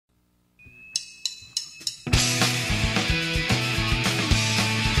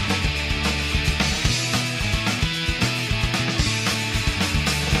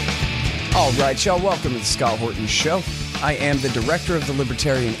All right, y'all, welcome to the Scott Horton Show. I am the director of the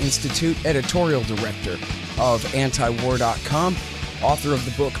Libertarian Institute, editorial director of antiwar.com, author of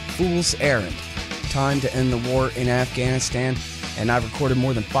the book Fool's Errand, Time to End the War in Afghanistan, and I've recorded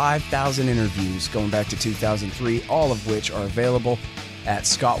more than 5,000 interviews going back to 2003, all of which are available at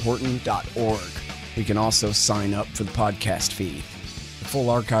scotthorton.org. You can also sign up for the podcast feed. The full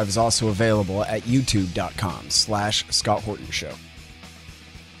archive is also available at youtube.com/Scott Horton Show.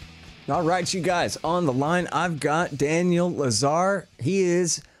 All right, you guys, on the line, I've got Daniel Lazare. He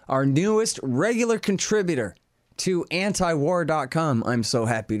is our newest regular contributor to antiwar.com, I'm so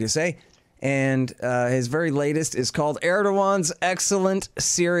happy to say. And his very latest is called Erdogan's Excellent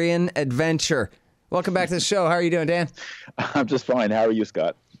Syrian Adventure. Welcome back to the show. How are you doing, Dan? I'm just fine. How are you,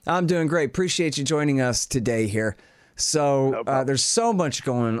 Scott? I'm doing great. Appreciate you joining us today here. So there's so much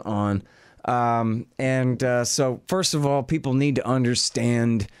going on. So first of all, people need to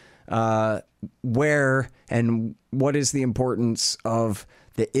understand where and what is the importance of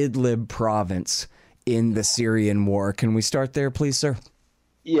the Idlib province in the Syrian war. Can we start there, please, sir?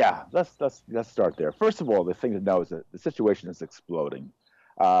 Yeah, let's start there. First of all, the thing to know is that the situation is exploding.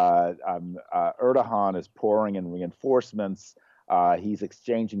 Erdogan is pouring in reinforcements. He's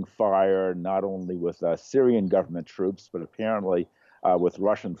exchanging fire not only with Syrian government troops, but apparently with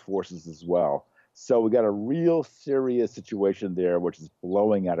Russian forces as well. So we got a real serious situation there, which is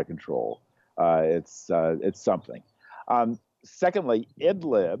blowing out of control. It's something. Secondly,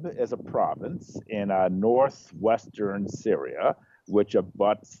 Idlib is a province in northwestern Syria, which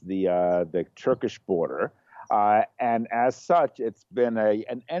abuts the Turkish border. And as such, it's been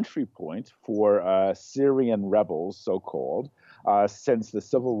an entry point for Syrian rebels, so-called, since the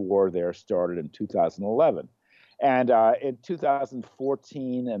civil war there started in 2011. And in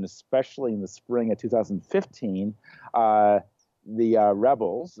 2014, and especially in the spring of 2015, the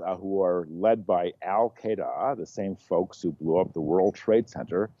rebels, who are led by al-Qaeda, the same folks who blew up the World Trade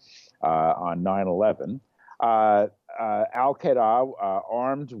Center on 9/11, al-Qaeda,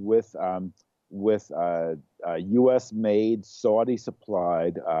 armed with U.S.-made,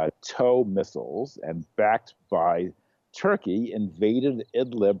 Saudi-supplied TOW missiles and backed by Turkey, invaded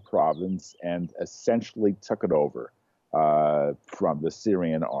Idlib province and essentially took it over from the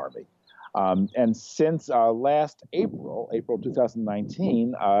Syrian army. And since last April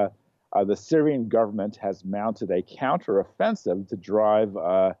 2019, the Syrian government has mounted a counteroffensive to drive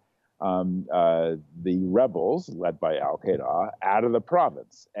the rebels, led by al-Qaeda, out of the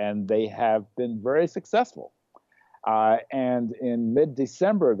province. And they have been very successful. And in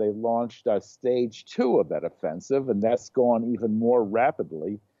mid-December, they launched stage 2 of that offensive, and that's gone even more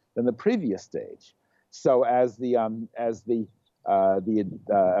rapidly than the previous stage. So as the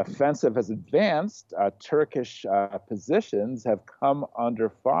offensive has advanced, Turkish positions have come under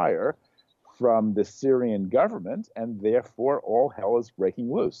fire from the Syrian government, and therefore all hell is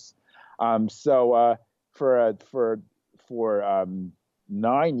breaking loose. For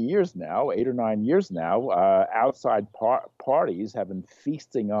 9 years now, 8 or 9 years now, outside parties have been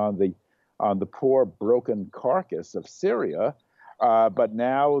feasting on the poor broken carcass of Syria, but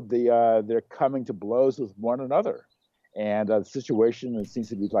now they're coming to blows with one another, and the situation seems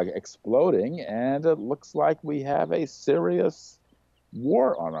to be like exploding, and it looks like we have a serious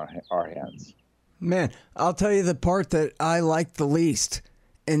war on our hands. Man, I'll tell you the part that I like the least,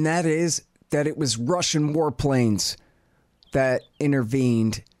 and that is that it was Russian warplanes that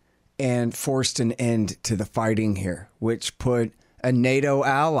intervened and forced an end to the fighting here, which put a NATO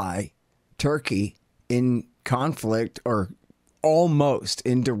ally, Turkey, in conflict, or almost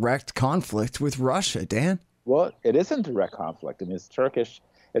in direct conflict with Russia. Dan? Well, it isn't direct conflict. I mean, it's Turkish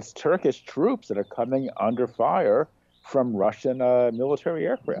troops that are coming under fire from Russian military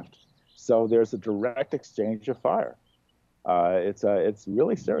aircraft. So there's a direct exchange of fire. It's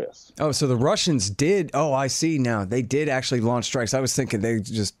really serious. Oh, so the Russians did. Oh, I see now. They did actually launch strikes. I was thinking they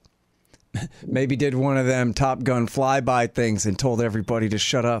just maybe did one of them Top Gun flyby things and told everybody to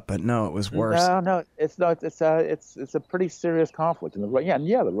shut up. But no, it was worse. No, it's not. It's a pretty serious conflict. And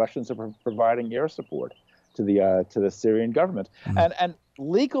the Russians are providing air support to the Syrian government. Mm-hmm. And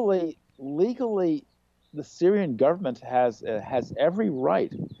legally, the Syrian government has every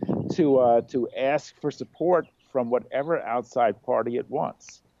right to ask for support from whatever outside party it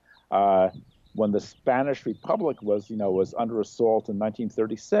wants. When the Spanish Republic was under assault in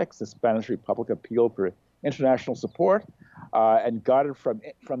 1936, the Spanish Republic appealed for international support and got it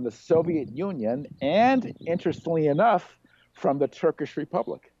from the Soviet Union and, interestingly enough, from the Turkish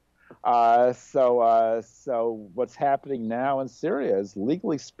Republic. So what's happening now in Syria is,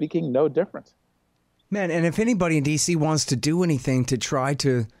 legally speaking, no different. Man, and if anybody in D.C. wants to do anything to try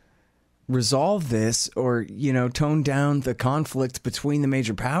to resolve this or, tone down the conflict between the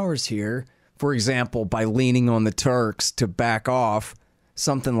major powers here, for example, by leaning on the Turks to back off,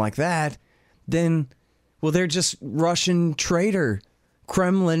 something like that, then, well, they're just Russian traitor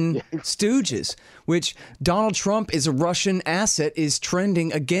Kremlin stooges, which Donald Trump is a Russian asset, is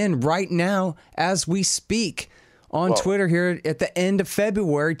trending again right now as we speak on Twitter here at the end of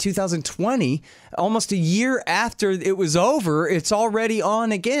February 2020, almost a year after it was over, it's already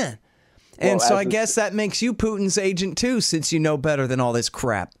on again. And so I guess that makes you Putin's agent too, since you know better than all this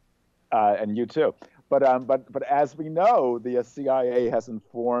crap. And you too. But as we know, the CIA has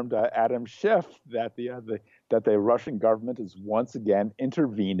informed Adam Schiff that the Russian government is once again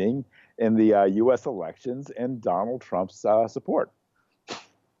intervening in the U.S. elections in Donald Trump's support.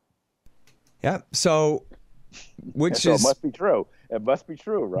 Yeah. So, it must be true. It must be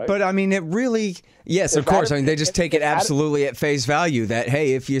true, right? But I mean, it really, yes, of course. I mean, they just take it absolutely at face value that,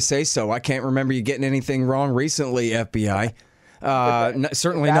 hey, if you say so. I can't remember you getting anything wrong recently, FBI.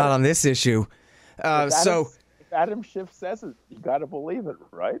 Certainly not on this issue. If Adam Schiff says it, you got to believe it,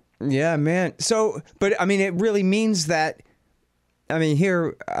 right? Yeah, man. So, but I mean, it really means that, I mean,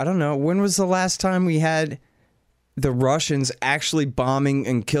 here, I don't know, when was the last time we had the Russians actually bombing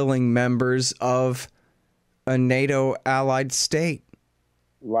and killing members of a NATO allied state?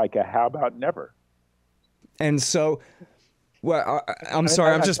 Like how about never? And so, well, I'm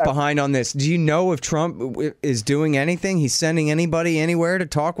sorry, I'm just behind on this. Do you know if Trump is doing anything? He's sending anybody anywhere to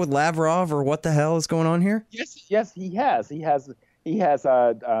talk with Lavrov, or what the hell is going on here? Yes, he has. He has.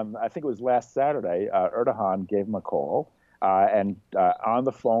 I think it was last Saturday. Erdogan gave him a call, and on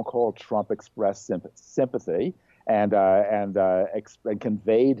the phone call, Trump expressed sympathy and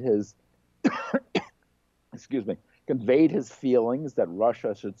conveyed his conveyed his feelings that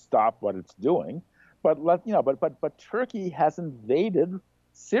Russia should stop what it's doing. But Turkey has invaded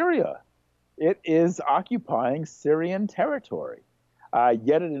Syria. It is occupying Syrian territory.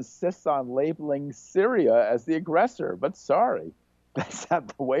 Yet it insists on labeling Syria as the aggressor. But sorry, that's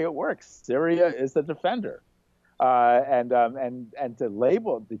not the way it works. Syria is the defender. And to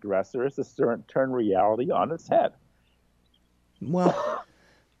label the aggressor is to turn reality on its head. Well,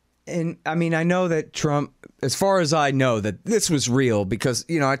 and I mean, I know that Trump, as far as I know, that this was real because,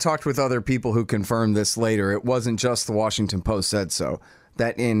 I talked with other people who confirmed this later. It wasn't just the Washington Post said so,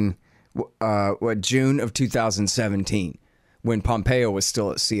 that in June of 2017, when Pompeo was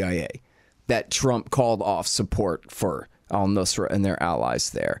still at CIA, that Trump called off support for al-Nusra and their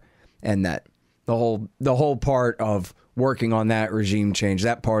allies there. And that the whole part of working on that regime change,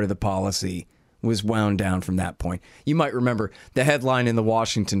 that part of the policy was wound down from that point. You might remember the headline in the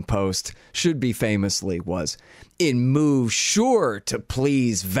Washington Post should be famously was, "In move sure to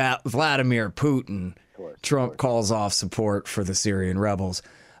please Vladimir Putin, Trump calls off support for the Syrian rebels."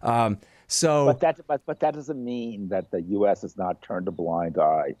 But that doesn't mean that the U.S. has not turned a blind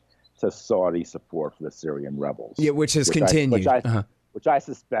eye to Saudi support for the Syrian rebels. Yeah, which has continued. Which I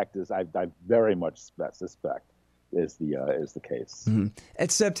suspect is, I very much suspect is the case. Mm-hmm.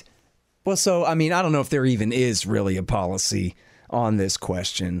 Except, well, so, I mean, I don't know if there even is really a policy on this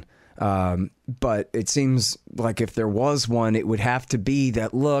question, but it seems like if there was one, it would have to be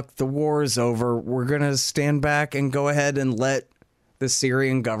that, look, the war is over. We're going to stand back and go ahead and let the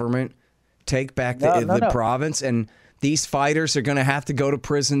Syrian government take back the Idlib province, and these fighters are going to have to go to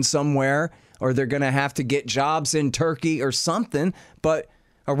prison somewhere, or they're going to have to get jobs in Turkey or something. But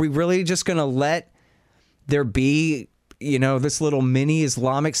are we really just going to let there be, this little mini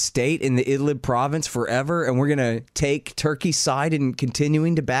Islamic state in the Idlib province forever, and we're going to take Turkey's side and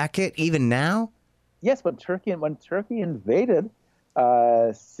continuing to back it even now? Yes, when Turkey invaded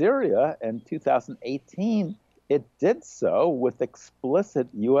Syria in 2018, it did so with explicit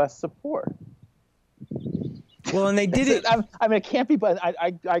U.S. support. Well, and they did it. I mean, it can't be, but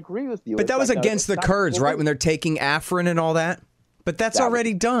I agree with you. But that was against the Kurds, right? When they're taking Afrin and all that. But that's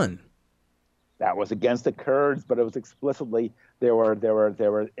already done. That was against the Kurds, but it was explicitly there were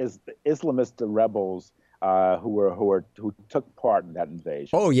Islamist rebels who took part in that invasion.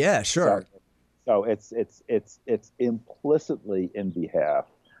 Oh yeah, sure. So it's implicitly in behalf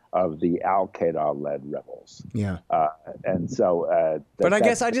of the Al-Qaeda-led rebels. Yeah. And so... but I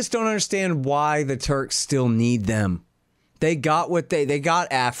guess I just don't understand why the Turks still need them. They got what they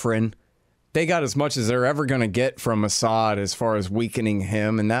got Afrin. They got as much as they're ever going to get from Assad as far as weakening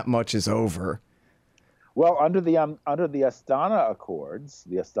him, and that much is over. Well, under the Astana Accords,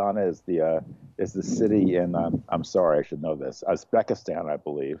 the Astana is the city in I'm sorry, I should know this, Uzbekistan, I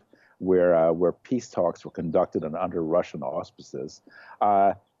believe, where peace talks were conducted under Russian auspices.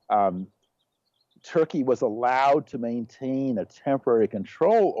 Turkey was allowed to maintain a temporary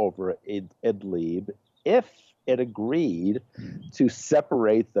control over Idlib if it agreed to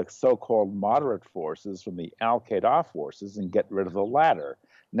separate the so-called moderate forces from the al-Qaeda forces and get rid of the latter.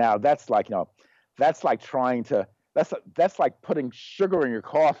 Now that's like, that's like that's like putting sugar in your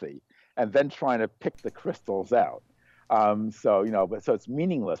coffee and then trying to pick the crystals out. So it's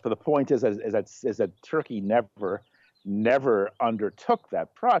meaningless. But the point is that Turkey never undertook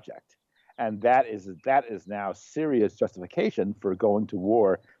that project. And that is now Syria's justification for going to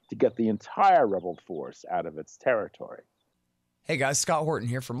war to get the entire rebel force out of its territory. Hey guys, Scott Horton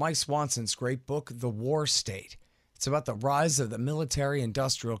here for Mike Swanson's great book, The War State. It's about the rise of the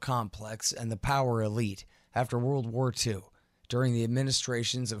military-industrial complex and the power elite after World War II, during the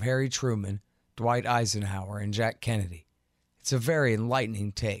administrations of Harry Truman, Dwight Eisenhower, and Jack Kennedy. It's a very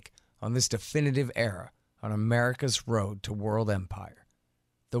enlightening take on this definitive era on America's road to world empire.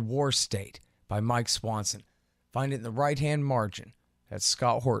 The War State by Mike Swanson. Find it in the right-hand margin at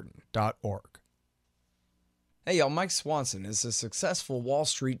scotthorton.org. Hey y'all, Mike Swanson is a successful Wall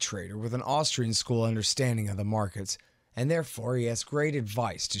Street trader with an Austrian school understanding of the markets, and therefore he has great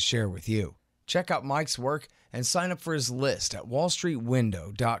advice to share with you. Check out Mike's work and sign up for his list at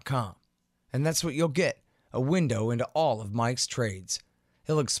wallstreetwindow.com. And that's what you'll get, a window into all of Mike's trades.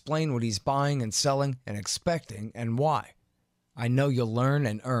 He'll explain what he's buying and selling and expecting and why. I know you'll learn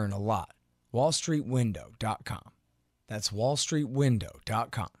and earn a lot. wallstreetwindow.com. That's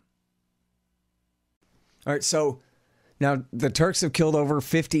wallstreetwindow.com. All right, so now the Turks have killed over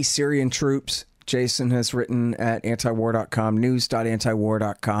 50 Syrian troops. Jason has written at antiwar.com,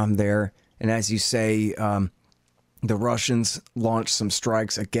 news.antiwar.com there. And as you say, the Russians launched some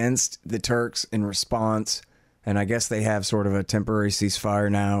strikes against the Turks in response. And I guess they have sort of a temporary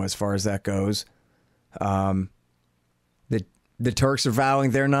ceasefire now as far as that goes. The Turks are vowing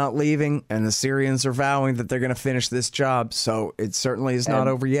they're not leaving, and the Syrians are vowing that they're going to finish this job. So it certainly is not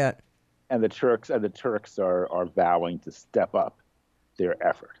over yet. And the Turks are vowing to step up their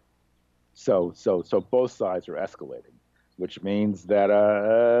effort. So both sides are escalating, which means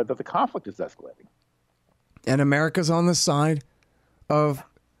that the conflict is escalating. And America's on the side of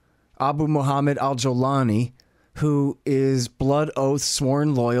Abu Muhammad al-Jolani, who is blood oath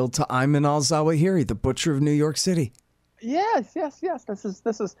sworn loyal to Ayman al-Zawahiri, the butcher of New York City. Yes. This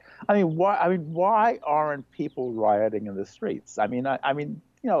is. Why aren't people rioting in the streets? Was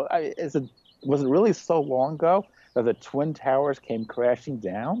it really so long ago that the Twin Towers came crashing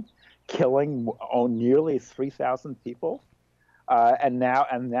down, killing nearly 3,000 people, and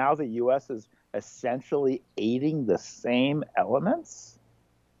now the U.S. is essentially aiding the same elements?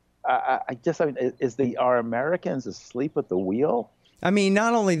 Are Americans asleep at the wheel? I mean,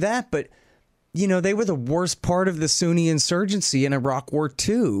 not only that, but they were the worst part of the Sunni insurgency in Iraq War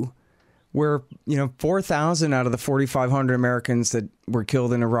II, where, 4,000 out of the 4,500 Americans that were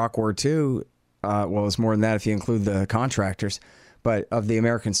killed in Iraq War II, well, it's more than that if you include the contractors, but of the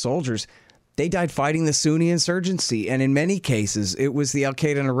American soldiers, they died fighting the Sunni insurgency. And in many cases, it was the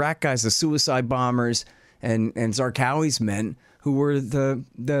al-Qaeda and Iraq guys, the suicide bombers and Zarqawi's men who were the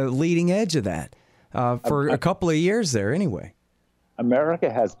leading edge of that for a couple of years there anyway. America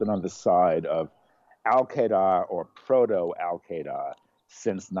has been on the side of al-Qaeda or proto-al-Qaeda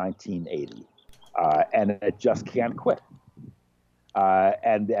since 1980, and it just can't quit.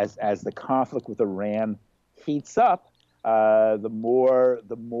 And as the conflict with Iran heats up, the more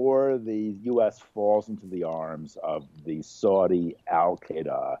the U.S. falls into the arms of the Saudi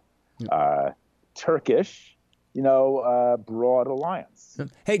al-Qaeda, Turkish, broad alliance.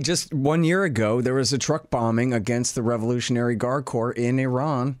 Hey, just 1 year ago, there was a truck bombing against the Revolutionary Guard Corps in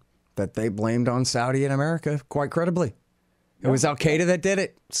Iran that they blamed on Saudi and America, quite credibly. It was al-Qaeda that did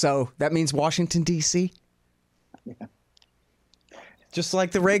it, so that means Washington, D.C. Yeah. Just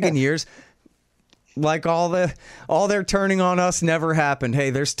like the Reagan years, like all their turning on us never happened.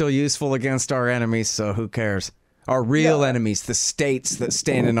 Hey, they're still useful against our enemies, so who cares? Our real enemies, the states that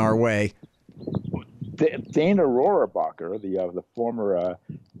stand in our way. Dana Rohrabacher, the former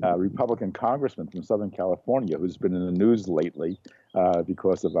Republican congressman from Southern California, who's been in the news lately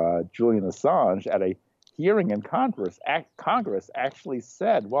because of Julian Assange, at a hearing in Congress actually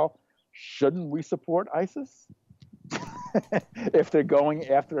said, "Well, shouldn't we support ISIS if they're going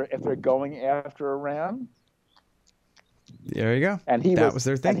after Iran?" There you go. And that was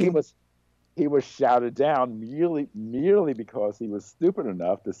their thinking. And he was shouted down merely because he was stupid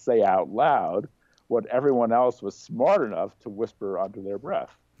enough to say out loud what everyone else was smart enough to whisper under their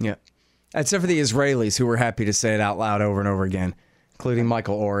breath. Yeah. Except for the Israelis, who were happy to say it out loud over and over again, including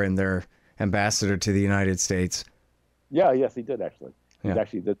Michael Oren, their ambassador to the United States. Yeah, yes, he did, actually. He Yeah.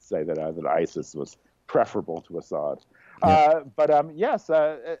 actually did say that that ISIS was preferable to Assad. Yeah. Yes,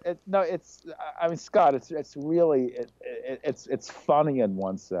 no, it's. I mean, Scott, it's really it's funny in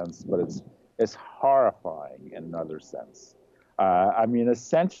one sense, but it's horrifying in another sense. I mean,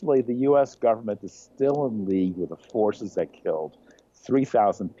 essentially, the U.S. government is still in league with the forces that killed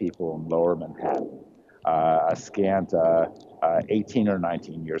 3,000 people in Lower Manhattan, a scant 18 or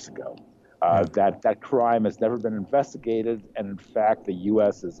 19 years ago. Yeah. That crime has never been investigated, and in fact, the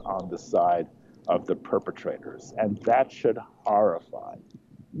U.S. is on the side of the perpetrators, and that should horrify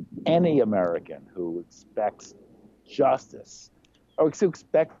any American who expects justice or who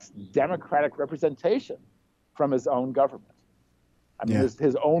expects democratic representation from his own government. I mean,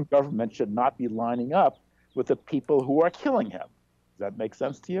 his own government should not be lining up with the people who are killing him. Does that make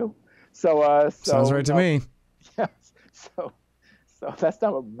sense to you? Sounds right to me. Yes. So that's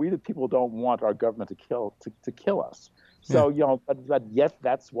not what we, the people, don't want our government to kill us. So but yet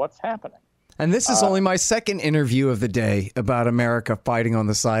that's what's happening. And this is only my second interview of the day about America fighting on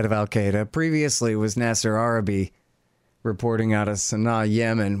the side of Al-Qaeda. Previously, it was Nasser Arabi reporting out of Sana'a,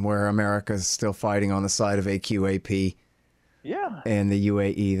 Yemen, where America is still fighting on the side of AQAP. Yeah. And the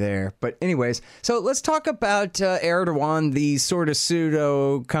UAE there. But anyways, so let's talk about Erdogan, the sort of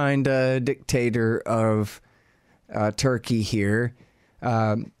pseudo kind of dictator of Turkey here.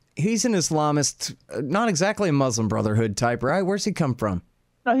 He's an Islamist, not exactly a Muslim Brotherhood type, right? Where's he come from?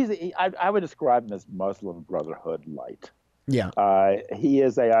 No, I would describe him as Muslim Brotherhood light. Yeah. He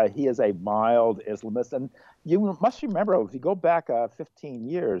is a mild Islamist, and you must remember, if you go back 15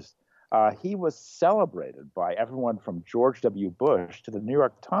 years, he was celebrated by everyone from George W. Bush to the New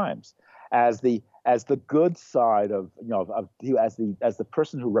York Times as the good side of as the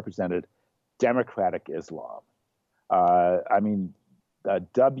person who represented democratic Islam. I mean,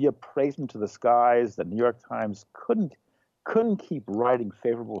 W praised him to the skies. The New York Times couldn't keep writing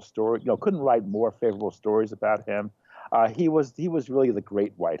favorable stories. Couldn't write more favorable stories about him. He was really the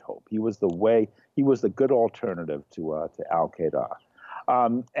great white hope. He was the good alternative to Al-Qaeda.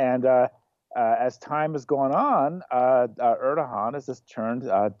 As time has gone on, Erdogan has just turned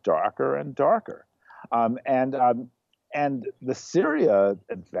darker and darker. And the Syria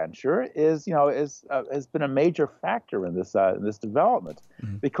adventure has been a major factor in this development,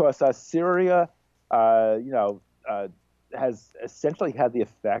 because Syria has essentially had the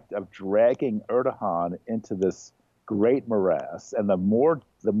effect of dragging Erdogan into this great morass, and the more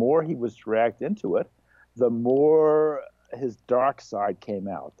he was dragged into it, the more his dark side came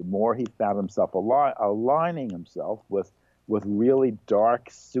out. The more he found himself aligning himself with really dark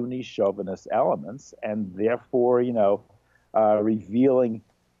Sunni chauvinist elements, and therefore, revealing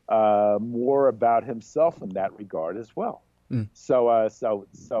more about himself in that regard as well. So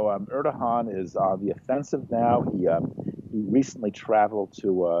Erdogan is on the offensive now. He recently traveled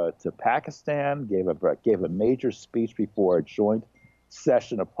to Pakistan, gave a major speech before a joint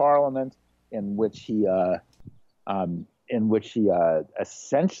session of parliament, in which he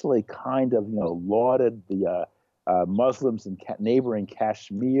essentially kind of lauded the Muslims in neighboring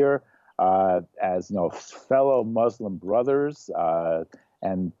Kashmir as fellow Muslim brothers,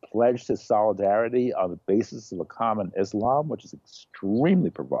 and pledged his solidarity on the basis of a common Islam, which is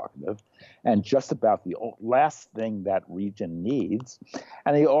extremely provocative and just about the last thing that region needs.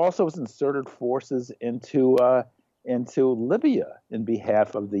 And he also has inserted forces into Libya in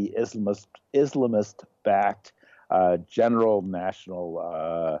behalf of the Islamist-backed General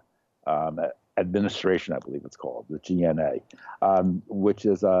National Administration, I believe it's called, the GNA, which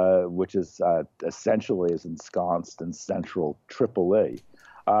is essentially is ensconced in central Tripoli.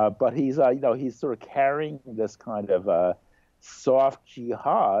 But he's sort of carrying this kind of soft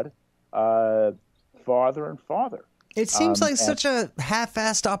jihad farther and farther. It seems like such a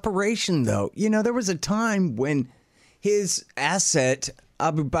half-assed operation, though. There was a time when his asset,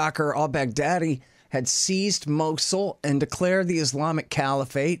 Abu Bakr al-Baghdadi, had seized Mosul and declared the Islamic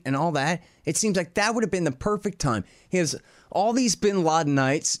Caliphate and all that. It seems like that would have been the perfect time. He has all these bin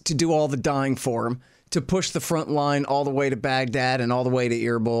Ladenites to do all the dying for him, to push the front line all the way to Baghdad and all the way to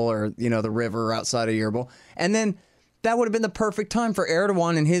Erbil, or, the river outside of Erbil. And then that would have been the perfect time for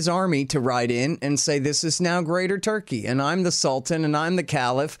Erdogan and his army to ride in and say, this is now Greater Turkey, and I'm the Sultan, and I'm the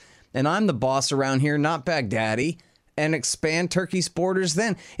Caliph, and I'm the boss around here, not Baghdadi, and expand Turkey's borders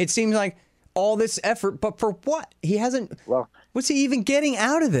then. It seems like all this effort, but for what? He hasn't. Well, what's he even getting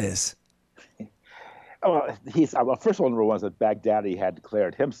out of this? Well, first of all, number one is that Baghdadi had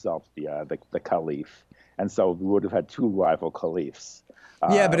declared himself the caliph, and so we would have had two rival caliphs.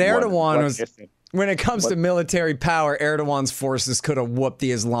 Yeah, but Erdogan was. When it comes to military power, Erdogan's forces could have whooped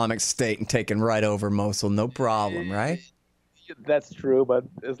the Islamic State and taken right over Mosul, no problem, right? That's true, but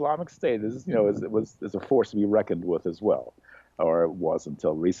Islamic State is a force to be reckoned with as well, or it was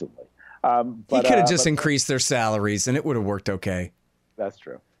until recently. He could have just increased their salaries, and it would have worked okay. That's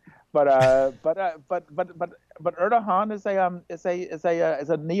true, but Erdogan is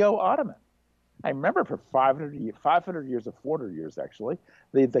a neo-Ottoman. I remember for 500 years or 400 years actually,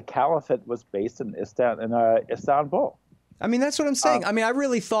 the caliphate was based in Istanbul. I mean, that's what I'm saying. I mean, I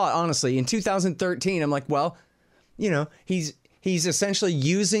really thought, honestly, in 2013, I'm like, well, he's essentially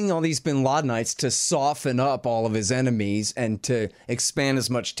using all these bin Ladenites to soften up all of his enemies and to expand as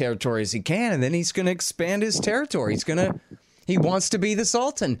much territory as he can. And then he's going to expand his territory. He wants to be the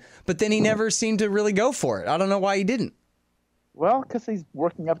Sultan. But then he never seemed to really go for it. I don't know why he didn't. Well, because he's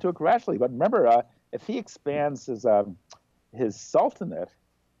working up to it gradually. But remember, if he expands his sultanate,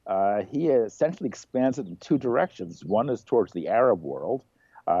 he essentially expands it in two directions. One is towards the Arab world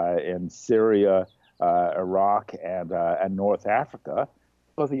in Syria, Iraq, and North Africa.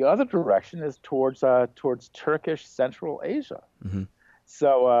 But the other direction is towards Turkish Central Asia. Mm-hmm.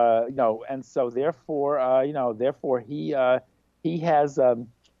 So and so therefore he has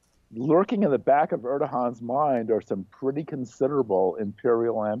lurking in the back of Erdogan's mind are some pretty considerable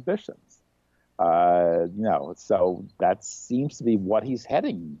imperial ambitions. So that seems to be what he's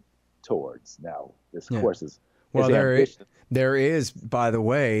heading towards now. This course is well, there is, by the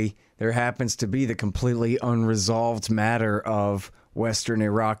way, there happens to be the completely unresolved matter of Western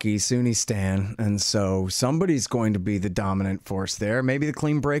Iraqi Sunnistan, and so somebody's going to be the dominant force there. Maybe the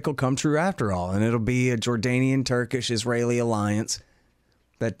clean break will come true after all, and it'll be a Jordanian, Turkish, Israeli alliance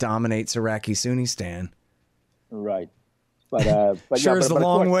that dominates Iraqi Sunnistan. Right. But sure is the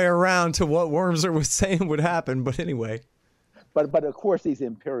long way around to what Wormser was saying would happen, but anyway. But of course, these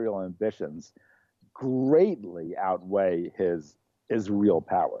imperial ambitions greatly outweigh his real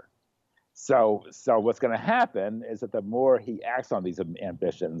power. So what's going to happen is that the more he acts on these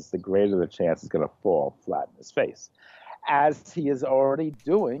ambitions, the greater the chance is going to fall flat in his face, as he is already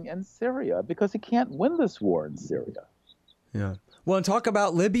doing in Syria, because he can't win this war in Syria. Yeah. Well, and talk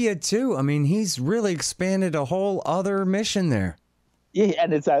about Libya, too. I mean, he's really expanded a whole other mission there. Yeah,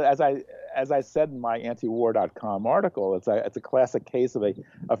 and it's as I said in my antiwar.com article, it's a classic case of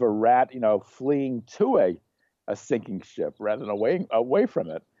a rat, fleeing to a sinking ship rather than away from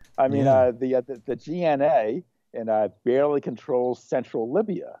it. I mean, the GNA barely controls central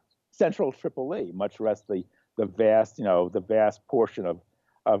Libya, central Tripoli, much less the vast portion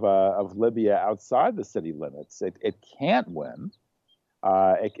of Libya outside the city limits. It can't win.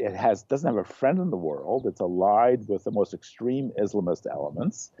 It doesn't have a friend in the world. It's allied with the most extreme Islamist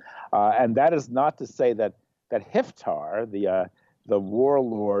elements, and that is not to say that Hiftar, the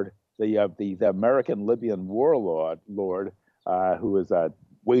warlord, the American Libyan warlord, who is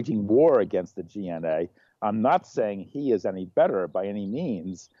waging war against the GNA. I'm not saying he is any better by any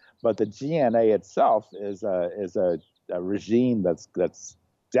means, but the GNA itself is a regime that's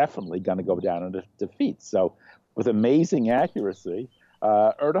definitely going to go down in defeat. So, with amazing accuracy,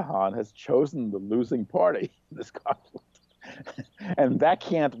 Erdogan has chosen the losing party in this conflict, and that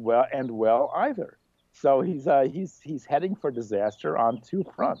can't end well either. So he's heading for disaster on two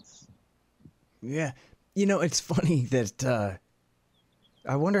fronts. Yeah, it's funny that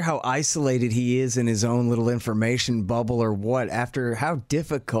I wonder how isolated he is in his own little information bubble, or what. After how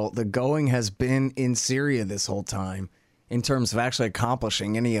difficult the going has been in Syria this whole time, in terms of actually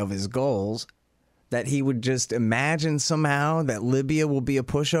accomplishing any of his goals. That he would just imagine somehow that Libya will be a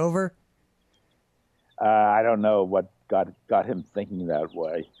pushover? I don't know what got him thinking that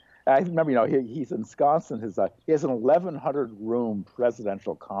way. I remember, he's ensconced in he has an 1,100-room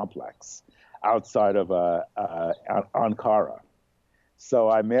presidential complex outside of Ankara. So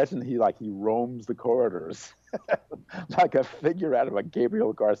I imagine he roams the corridors like a figure out of a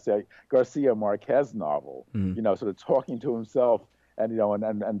Gabriel Garcia Marquez novel, sort of talking to himself. And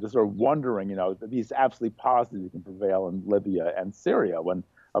and just sort of wondering, that he's absolutely positive he can prevail in Libya and Syria, when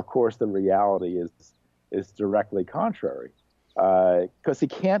of course the reality is directly contrary, because he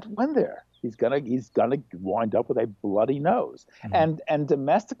can't win there. He's gonna wind up with a bloody nose, and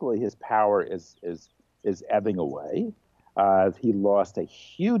domestically his power is ebbing away. He lost a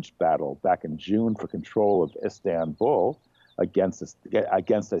huge battle back in June for control of Istanbul against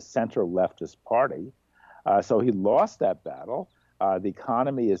a center leftist party, so he lost that battle. The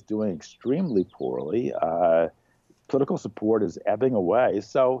economy is doing extremely poorly. Political support is ebbing away.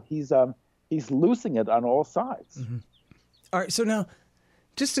 So he's losing it on all sides. Mm-hmm. All right. So now,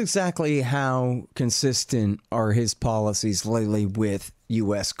 just exactly how consistent are his policies lately with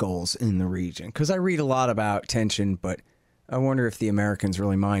U.S. goals in the region? Because I read a lot about tension, but I wonder if the Americans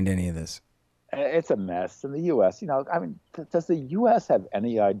really mind any of this. It's a mess. In the U.S., I mean, does the U.S. have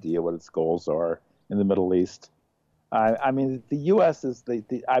any idea what its goals are in the Middle East? I mean, the U.S. is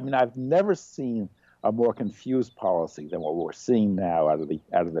I mean, I've never seen a more confused policy than what we're seeing now out of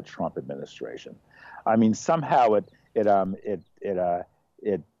the Trump administration. I mean, somehow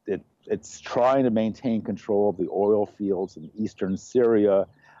it's trying to maintain control of the oil fields in eastern Syria.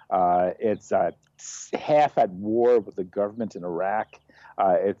 It's half at war with the government in Iraq.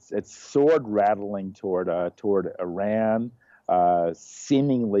 It's sword rattling toward Iran,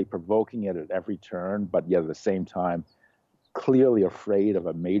 seemingly provoking it at every turn, but yet at the same time, clearly afraid of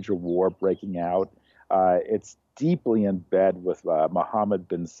a major war breaking out. It's deeply in bed with Mohammed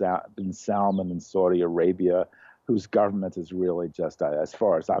bin Salman in Saudi Arabia, whose government is really just, as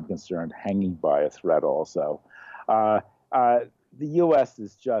far as I'm concerned, hanging by a thread also. The U.S.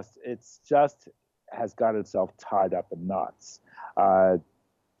 has got itself tied up in knots. I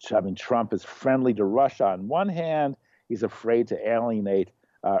mean, Trump is friendly to Russia on one hand. He's afraid to alienate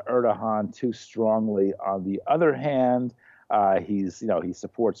Erdogan too strongly on the other hand. He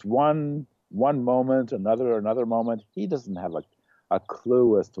supports one moment, another moment. He doesn't have a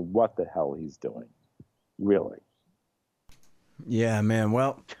clue as to what the hell he's doing, really. Yeah, man.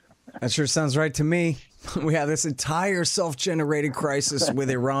 Well, that sure sounds right to me. We have this entire self-generated crisis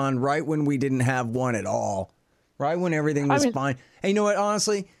with Iran right when we didn't have one at all, right when everything was fine. And you know what,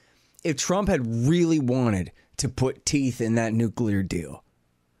 honestly, if Trump had really wanted to put teeth in that nuclear deal,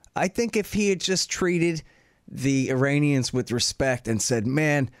 I think if he had just treated the Iranians with respect and said,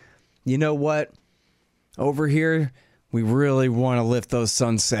 man, you know what, over here, we really want to lift those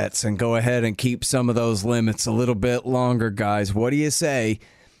sunsets and go ahead and keep some of those limits a little bit longer, guys. What do you say?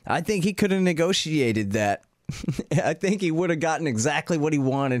 I think he could have negotiated that. I think he would have gotten exactly what he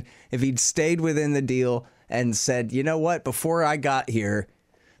wanted if he'd stayed within the deal and said, you know what, before I got here,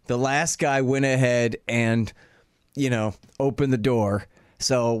 the last guy went ahead and, opened the door.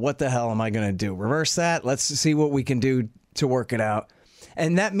 So what the hell am I going to do? Reverse that? Let's see what we can do to work it out.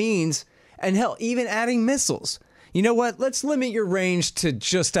 And that means, and hell, even adding missiles. You know what? Let's limit your range to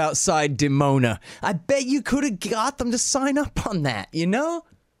just outside Dimona. I bet you could have got them to sign up on that,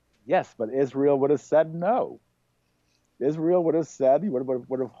 Yes, but Israel would have said no. Israel would have said, he would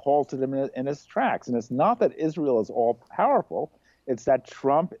have halted him in his tracks. And it's not that Israel is all powerful. It's that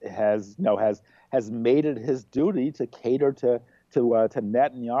Trump has made it his duty to cater to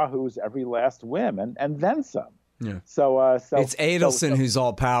Netanyahu's every last whim and then some. Yeah. So it's Adelson who's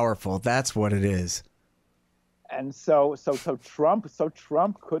all powerful. That's what it is. And so Trump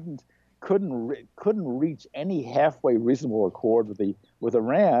couldn't reach any halfway reasonable accord with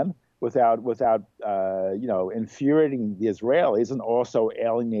Iran without infuriating the Israelis and also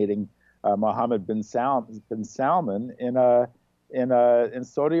alienating Mohammed bin Salman in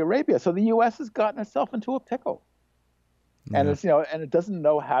Saudi Arabia. So the U.S. has gotten itself into a pickle. And it's and it doesn't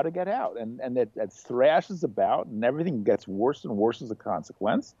know how to get out, and it thrashes about, and everything gets worse and worse as a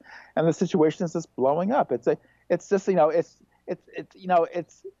consequence, and the situation is just blowing up. It's just a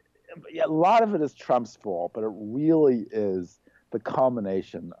lot of it is Trump's fault, but it really is the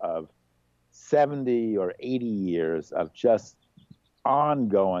culmination of 70 or 80 years of just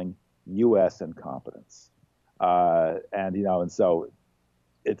ongoing U.S. incompetence, and so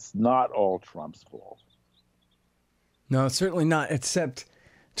it's not all Trump's fault. No, certainly not, except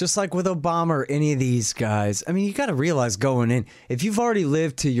just like with Obama or any of these guys. I mean, you got to realize going in, if you've already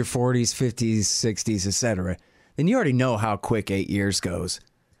lived to your 40s, 50s, 60s, etc., then you already know how quick 8 years goes.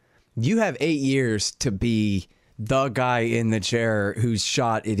 You have 8 years to be the guy in the chair whose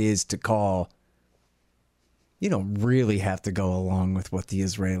shot it is to call. You don't really have to go along with what the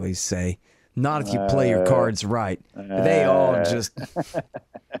Israelis say. Not if you play your cards right. They all just...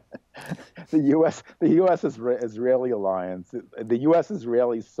 The U.S. Israeli alliance, the U.S.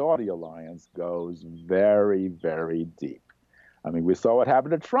 Israeli Saudi alliance goes very, very deep. I mean, we saw what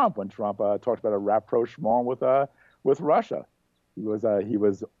happened to Trump when Trump talked about a rapprochement with Russia. He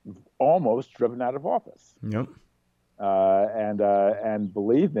was almost driven out of office. Yep. And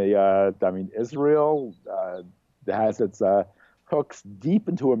believe me, I mean, Israel has its hooks deep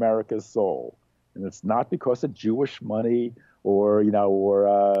into America's soul, and it's not because of Jewish money or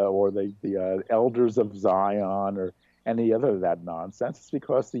the elders of Zion or any other of that nonsense. It's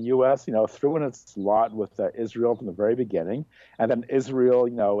because the U.S. threw in its lot with Israel from the very beginning, and then Israel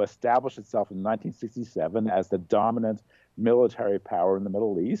established itself in 1967 as the dominant military power in the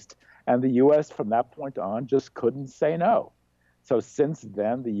Middle East, and the U.S. from that point on just couldn't say no. So since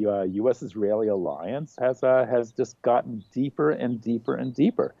then, the U.S.-Israeli alliance has just gotten deeper and deeper and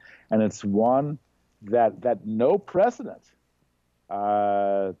deeper, and it's one that no president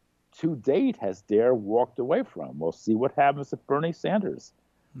to date, has Dare walked away from. We'll see what happens if Bernie Sanders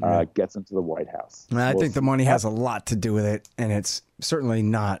gets into the White House. I think the money has a lot to do with it, and it's certainly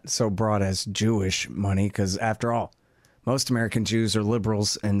not so broad as Jewish money, because after all, most American Jews are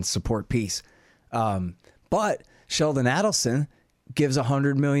liberals and support peace. But Sheldon Adelson gives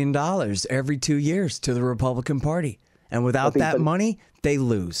 $100 million every 2 years to the Republican Party. And without that money, they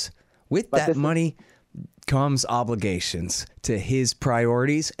lose. With that money comes obligations to his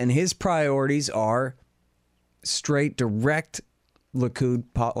priorities. And his priorities are straight, direct Likud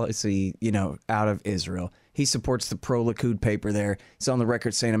policy, out of Israel. He supports the pro-Likud paper there. He's on the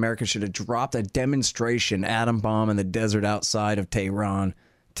record saying America should have dropped a demonstration atom bomb in the desert outside of Tehran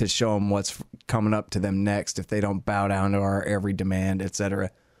to show them what's coming up to them next if they don't bow down to our every demand,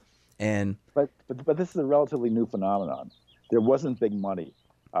 etc. But this is a relatively new phenomenon. There wasn't big money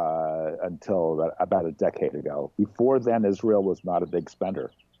until about a decade ago. Before then, Israel was not a big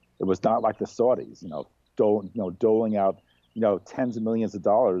spender. It was not like the Saudis, doling out tens of millions of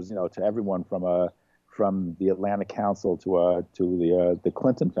dollars, to everyone from the Atlantic Council to the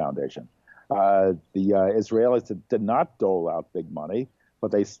Clinton Foundation. The Israelis did not dole out big money,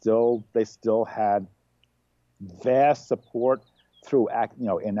 but they still had vast support through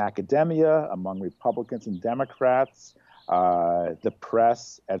in academia, among Republicans and Democrats, the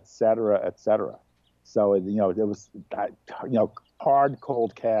press, et cetera, et cetera. So there was hard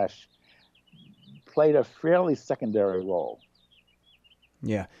cold cash played a fairly secondary role.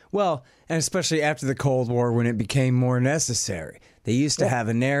 Yeah. Well, and especially after the Cold War when it became more necessary. They used to have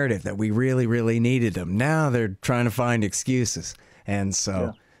a narrative that we really, really needed them. Now they're trying to find excuses. And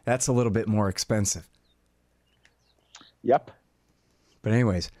so that's a little bit more expensive. Yep. But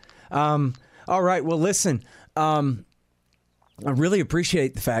anyways, all right. Well, listen, I really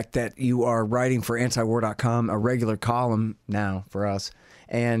appreciate the fact that you are writing for antiwar.com, a regular column now for us.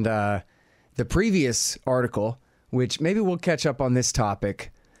 And the previous article, which maybe we'll catch up on this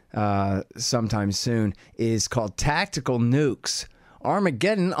topic sometime soon, is called Tactical Nukes,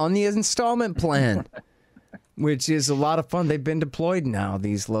 Armageddon on the Installment Plan, which is a lot of fun. They've been deployed now,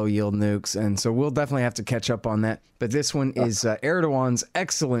 these low-yield nukes, and so we'll definitely have to catch up on that. But this one is Erdogan's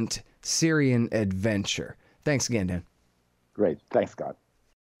excellent Syrian adventure. Thanks again, Dan. Great. Thanks, Scott.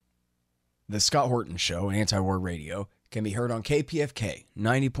 The Scott Horton Show, Anti-War Radio, can be heard on KPFK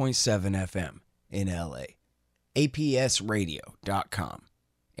 90.7 FM in L.A., APSradio.com,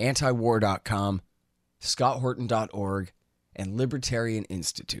 antiwar.com, scotthorton.org, and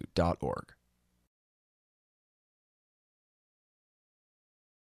libertarianinstitute.org.